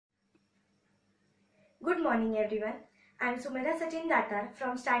Good morning everyone. I am Sumedha Sachin Datar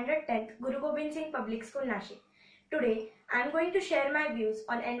from Standard 10th Guru Gobind Singh Public School, Nashik. Today I am going to share my views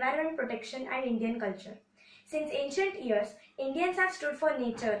on environment protection and Indian culture. Since ancient years, Indians have stood for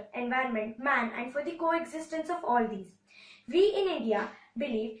nature, environment, man and for the coexistence of all these. We in India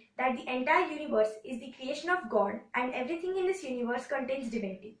believe that the entire universe is the creation of God and everything in this universe contains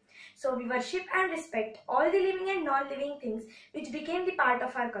divinity. So we worship and respect all the living and non-living things which became the part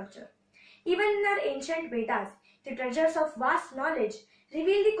of our culture. Even in our ancient Vedas, the treasures of vast knowledge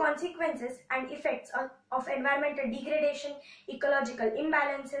reveal the consequences and effects of environmental degradation, ecological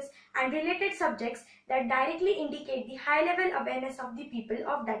imbalances, and related subjects that directly indicate the high-level awareness of the people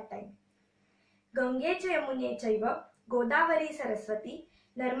of that time. Gange cha Yamune chaiva Godavari Saraswati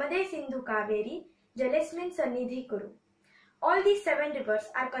Narmade Sindhu Kaveri Jalesmin Sannidhi Kuru. All these 7 rivers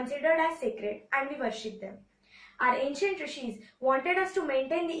are considered as sacred and we worship them. Our ancient rishis wanted us to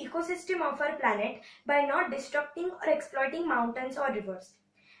maintain the ecosystem of our planet by not destructing or exploiting mountains or rivers.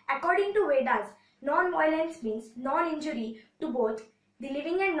 According to Vedas, non-violence means non-injury to both the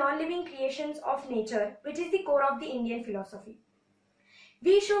living and non-living creations of nature, which is the core of the Indian philosophy.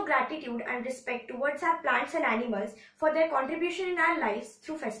 We show gratitude and respect towards our plants and animals for their contribution in our lives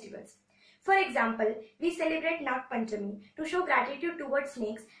through festivals. For example, we celebrate Nag Panchami to show gratitude towards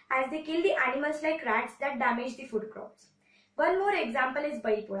snakes as they kill the animals like rats that damage the food crops. One more example is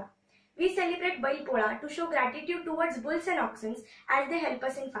Bail Poda. We celebrate Bail Poda to show gratitude towards bulls and oxen as they help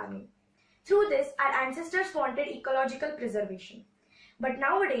us in farming. Through this, our ancestors wanted ecological preservation. But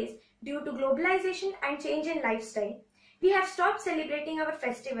nowadays, due to globalization and change in lifestyle, we have stopped celebrating our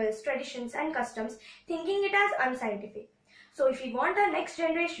festivals, traditions and customs, thinking it as unscientific. So if we want our next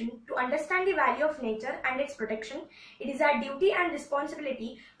generation to understand the value of nature and its protection, it is our duty and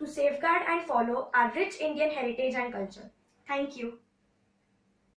responsibility to safeguard and follow our rich Indian heritage and culture. Thank you.